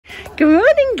Good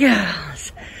morning,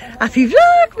 girls. Happy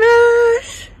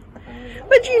Vlogmas.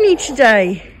 What do you need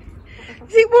today?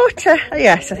 Is it water? Oh,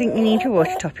 yes, I think you need your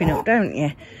water topping up, don't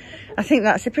you? I think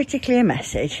that's a pretty clear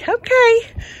message.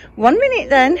 Okay, 1 minute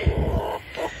then.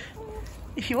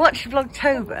 If you watched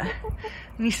Vlogtober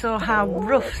and you saw how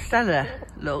rough Stella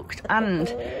looked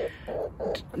and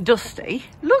dusty,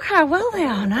 look how well they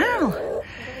are now.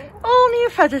 All new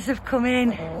feathers have come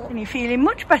in and you're feeling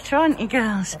much better, aren't you,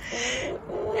 girls?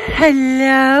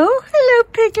 Hello, hello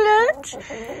Piglet.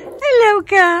 Hello,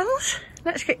 girls.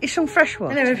 Let's get you some fresh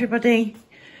water. Hello, everybody.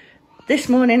 This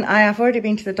morning I have already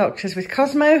been to the doctor's with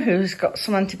Cosmo, who's got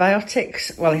some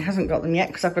antibiotics. Well, he hasn't got them yet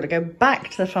because I've got to go back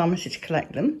to the pharmacy to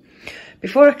collect them.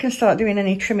 Before I can start doing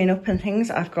any trimming up and things,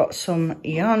 I've got some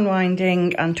yarn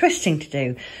winding and twisting to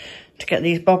do to get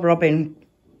these Bob Robin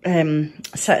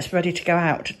sets ready to go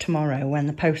out tomorrow when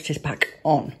the post is back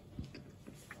on.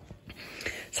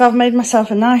 So I've made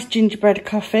myself a nice gingerbread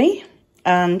coffee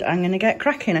and I'm going to get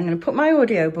cracking. I'm going to put my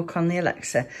audiobook on the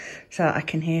Alexa so I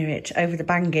can hear it over the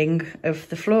banging of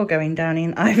the floor going down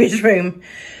in Ivy's room.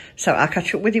 So I'll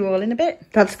catch up with you all in a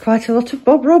bit. That's quite a lot of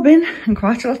Bob Robin and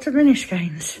quite a lot of mini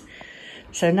skeins.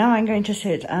 So now I'm going to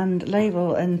sit and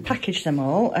label and package them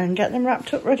all and get them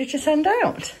wrapped up ready to send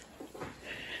out.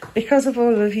 Because of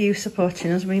all of you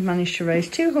supporting us, we managed to raise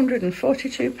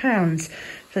 £242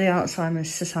 for the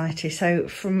Alzheimer's Society. So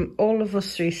from all of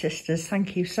us three sisters,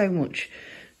 thank you so much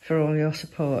for all your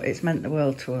support. It's meant the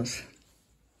world to us.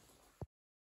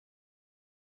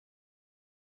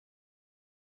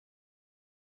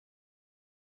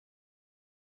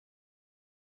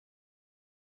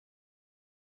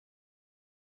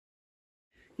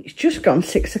 It's just gone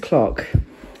 6 o'clock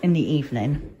in the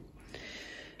evening.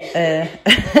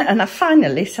 And I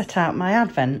finally set out my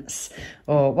advents,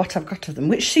 or what I've got of them,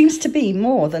 which seems to be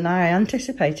more than I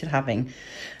anticipated having.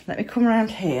 Let me come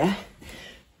around here.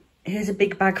 Here's a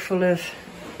big bag full of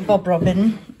Bob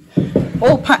Robin,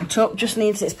 all packed up, just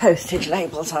needs its postage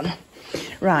labels on.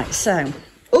 Right, so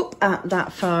up at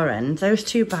that far end, those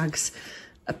two bags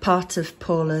are part of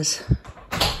Paula's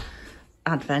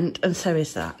advent, and so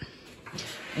is that.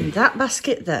 In that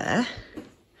basket there,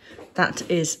 that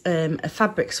is a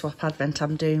fabric swap advent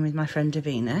I'm doing with my friend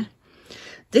Davina.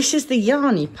 This is the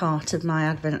yarny part of my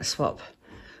advent swap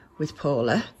with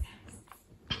Paula.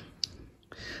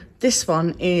 This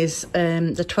one is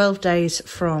the 12 days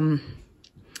from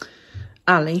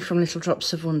Ali from Little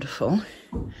Drops of Wonderful.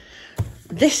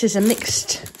 This is a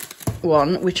mixed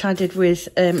one, which I did with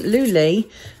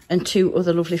Luli and two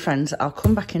other lovely friends. I'll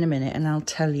come back in a minute and I'll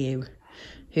tell you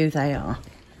who they are.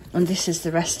 And this is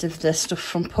the rest of the stuff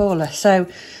from Paula. So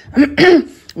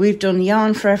we've done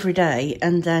yarn for every day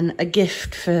and then a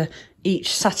gift for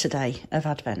each Saturday of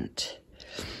Advent,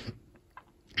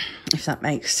 if that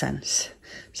makes sense.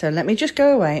 So let me just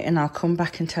go away and I'll come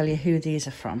back and tell you who these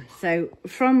are from. So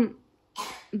from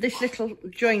this little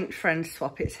joint friend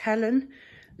swap, it's Helen,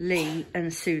 Lee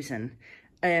and Susan.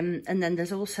 And then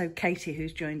there's also Katie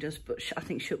who's joined us, but I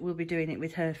think we'll be doing it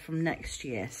with her from next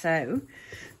year. So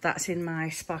that's in my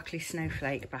sparkly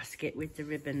snowflake basket with the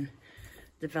ribbon,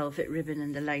 the velvet ribbon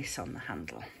and the lace on the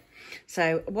handle.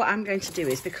 So what I'm going to do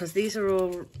is, because these are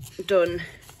all done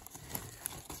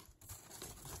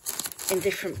in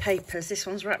different papers, this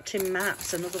one's wrapped in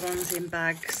mats, another one's in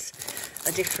bags,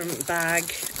 a different bag,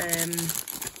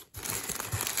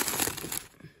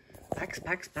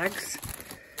 bags.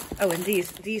 Oh, and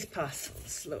these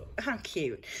parcels, look how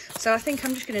cute. So I think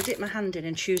I'm just going to dip my hand in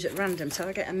and choose at random so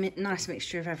I get a nice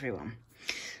mixture of everyone.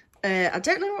 I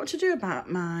don't know what to do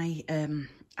about my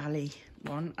Ali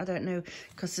one. I don't know,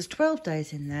 because there's 12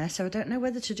 days in there, so I don't know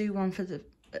whether to do one for the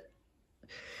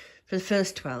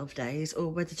first 12 days or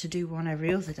whether to do one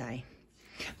every other day.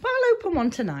 But I'll open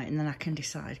one tonight and then I can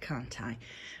decide, can't I?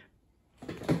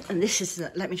 And this is,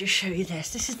 let me just show you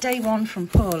this. This is day one from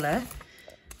Paula.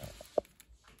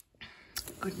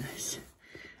 Goodness.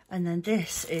 And then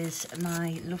this is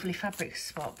my lovely fabric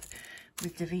swap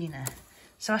with Davina.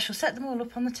 So I shall set them all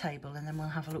up on the table and then we'll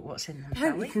have a look what's in them,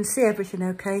 shall we? You can see everything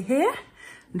okay here.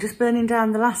 I'm just burning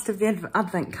down the last of the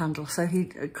advent candle, so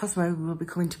Cosmo will be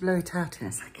coming to blow it out in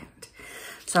a second.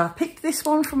 So I picked this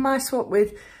one from my swap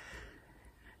with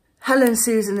Helen,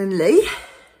 Susan and Lee.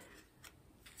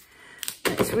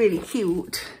 It's really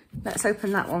cute. Let's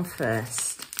open that one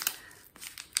first.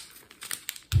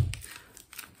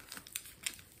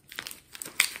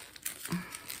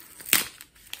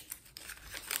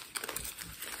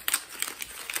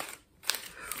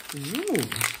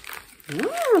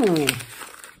 Ooh.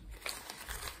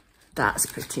 That's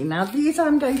pretty. Now these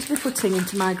I'm going to be putting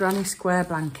into my granny square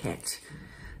blanket.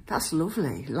 That's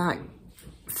lovely. Like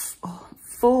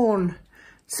fawn,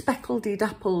 speckledy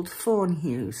dappled fawn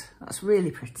hues. That's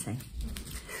really pretty.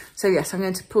 So yes, I'm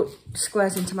going to put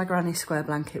squares into my granny square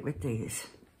blanket with these.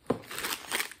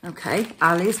 Okay,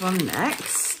 Ali's one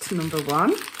next, number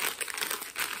 1.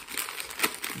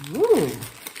 Ooh.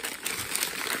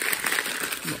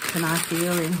 What can I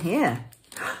feel in here?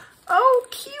 Oh,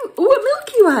 cute. Oh, a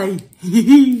Milky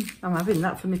Way. I'm having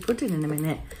that for my pudding in a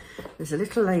minute. There's a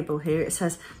little label here. It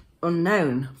says,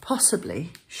 unknown,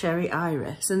 possibly sherry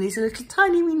iris. And these are little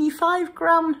tiny mini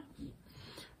 5-gram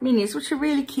minis, which are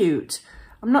really cute.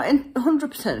 I'm not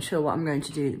 100% sure what I'm going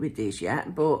to do with these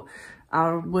yet, but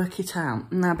I'll work it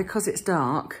out. Now, because it's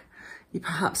dark, you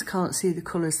perhaps can't see the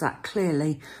colours that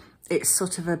clearly. It's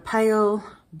sort of a pale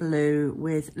blue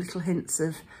with little hints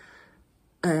of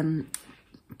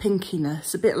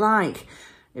pinkiness, a bit like,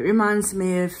 it reminds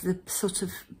me of the sort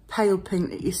of pale pink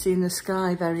that you see in the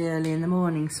sky very early in the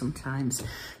morning sometimes.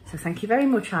 So thank you very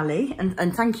much, Ali,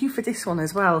 and thank you for this one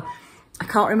as well. I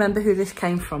can't remember who this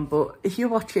came from, but if you're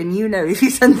watching, you know if you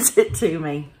sent it to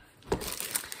me.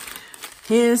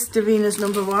 Here's Davina's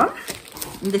number 1.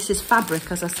 And this is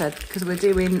fabric, as I said, because we're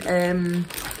doing a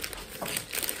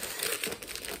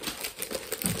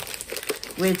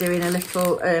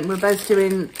little, we're both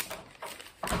doing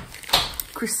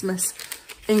Christmas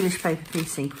English paper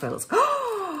piecing quilts.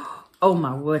 Oh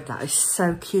my word, that is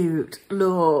so cute.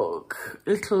 Look,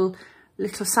 little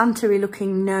Santa-y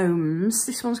looking gnomes.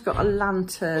 This one's got a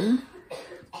lantern.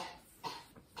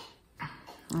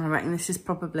 I reckon this is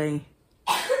probably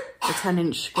a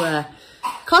 10-inch square.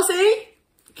 Cosy,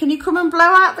 can you come and blow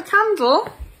out the candle?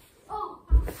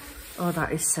 Oh,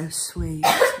 that is so sweet.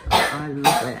 Oh, I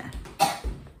love it.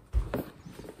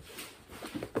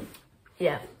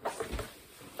 Yeah.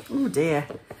 Oh dear.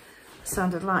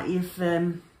 Sounded like you've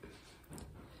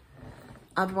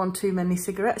had one too many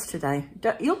cigarettes today.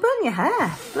 You'll burn your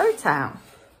hair. Blow it out.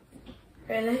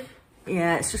 Really?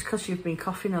 Yeah, it's just because you've been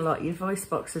coughing a lot. Your voice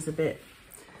box is a bit...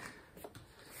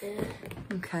 Yeah.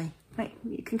 Okay. Right,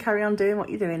 you can carry on doing what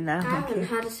you're doing now. I haven't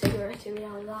had a cigarette in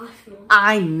my life, Mum.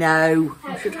 I know.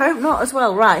 I should hope not as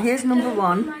well. Right, here's number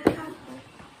 1.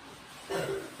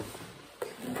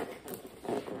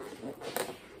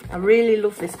 I really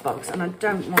love this box and I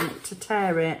don't want to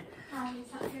tear it.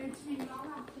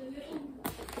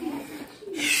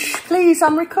 Shh, please,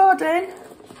 I'm recording.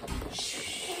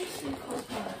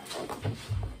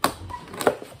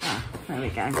 Ah, there we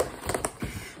go.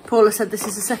 Paula said this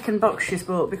is the second box she's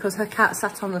bought because her cat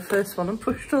sat on the first one and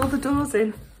pushed all the doors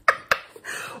in.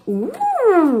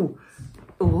 Ooh!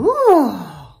 Ooh!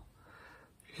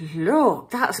 Look,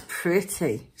 that's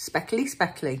pretty. Speckly,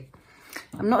 speckly.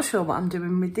 I'm not sure what I'm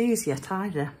doing with these yet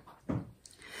either.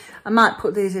 I might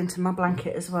put these into my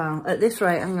blanket as well. At this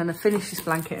rate, I'm going to finish this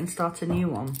blanket and start a new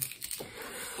one.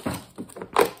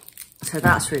 So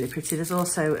that's really pretty. There's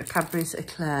also a Cadbury's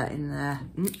Eclair in there.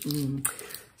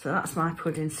 So that's my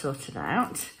pudding sorted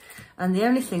out. And the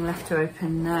only thing left to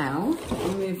open now,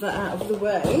 I'll move that out of the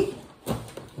way,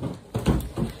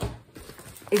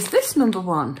 is this number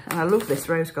 1. And I love this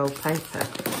rose gold paper.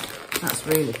 That's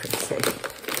really pretty.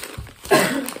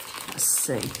 Let's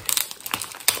see.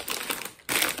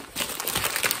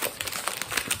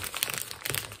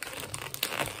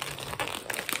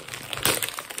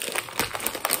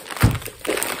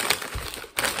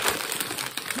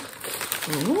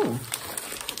 Ooh.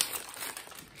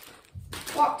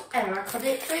 Whatever could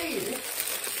it be?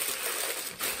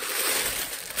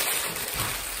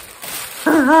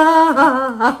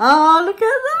 Look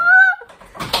at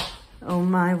that! Oh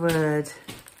my word.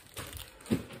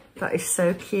 That is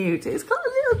so cute. It's got a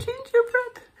little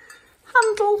gingerbread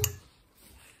handle.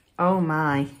 Oh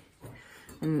my.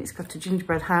 And it's got a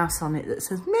gingerbread house on it that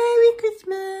says Merry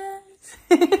Christmas.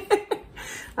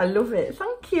 I love it.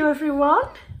 Thank you, everyone.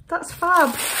 That's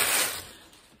fab.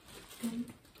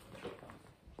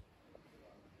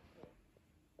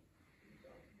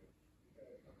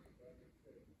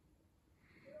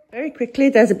 Very quickly,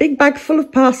 there's a big bag full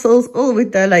of parcels, all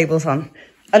with their labels on.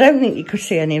 I don't think you could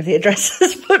see any of the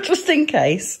addresses, but just in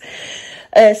case.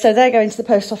 So they're going to the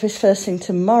post office first thing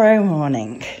tomorrow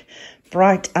morning,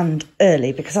 bright and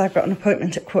early, because I've got an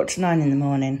appointment at 8:45 in the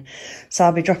morning. So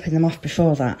I'll be dropping them off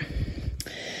before that.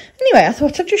 Anyway, I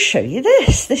thought I'd just show you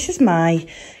this. This is my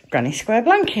granny square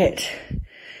blanket.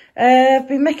 I've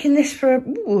been making this for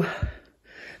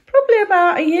probably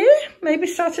about a year. Maybe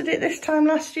started it this time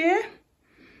last year.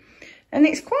 And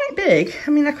it's quite big.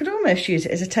 I mean, I could almost use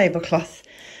it as a tablecloth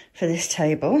for this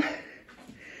table.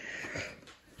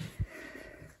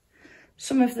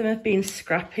 Some of them have been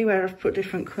scrappy where I've put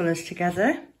different colours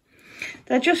together.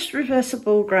 They're just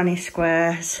reversible granny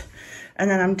squares. And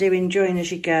then I'm doing join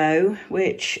as you go,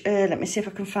 which, let me see if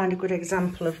I can find a good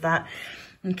example of that.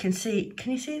 You can see,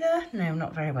 can you see there? No,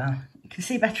 not very well. You can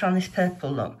see better on this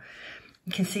purple, look.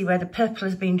 You can see where the purple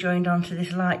has been joined onto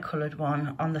this light coloured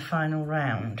one on the final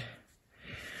round.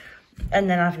 And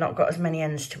then I've not got as many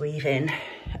ends to weave in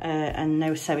and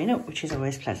no sewing up, which is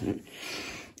always pleasant.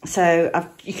 So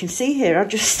you can see here, I've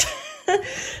just,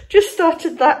 just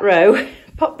started that row,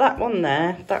 popped that one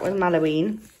there. That was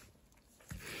Halloween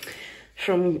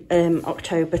from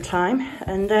October time.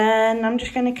 And then I'm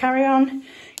just going to carry on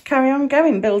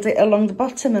going, build it along the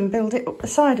bottom and build it up the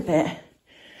side a bit.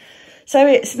 So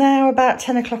it's now about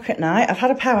 10 o'clock at night. I've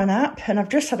had a power nap and I've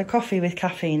just had a coffee with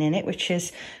caffeine in it, which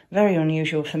is very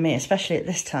unusual for me, especially at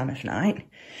this time of night.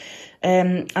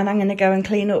 And I'm going to go and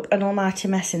clean up an almighty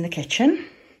mess in the kitchen.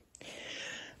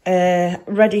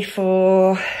 Ready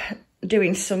for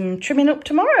doing some trimming up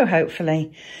tomorrow,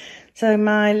 hopefully. So I've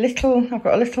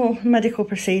got a little medical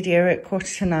procedure at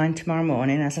 8:45 tomorrow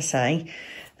morning, as I say.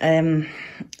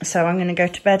 So I'm going to go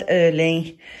to bed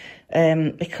early.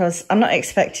 Because I'm not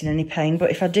expecting any pain,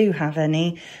 but if I do have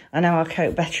any, I know I'll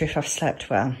cope better if I've slept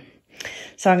well.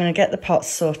 So I'm going to get the pots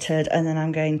sorted and then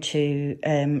I'm going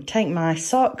to take my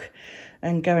sock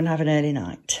and go and have an early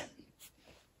night.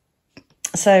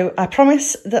 So I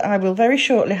promise that I will very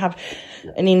shortly have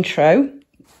an intro.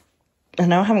 I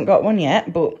know I haven't got one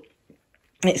yet, but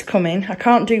it's coming. I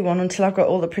can't do one until I've got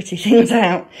all the pretty things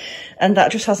out. And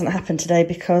that just hasn't happened today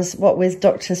because what with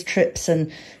doctor's trips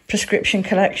and prescription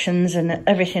collections and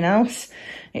everything else,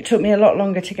 it took me a lot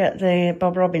longer to get the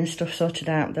Bob Robbins stuff sorted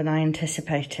out than I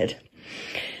anticipated.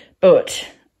 But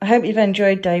I hope you've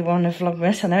enjoyed day one of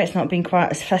Vlogmas. I know it's not been quite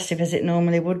as festive as it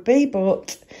normally would be,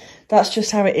 but that's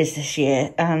just how it is this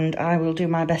year. And I will do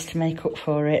my best to make up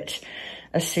for it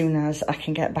as soon as I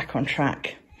can get back on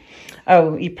track.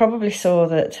 Oh, you probably saw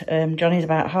that Johnny's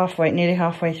about nearly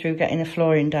halfway through getting the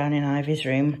flooring down in Ivy's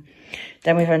room.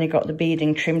 Then we've only got the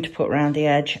beading trim to put around the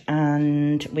edge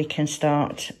and we can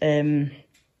start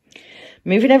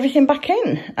moving everything back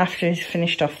in after he's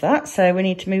finished off that. So we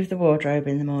need to move the wardrobe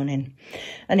in the morning.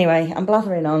 Anyway, I'm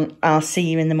blathering on. I'll see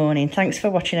you in the morning. Thanks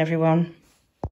for watching, everyone.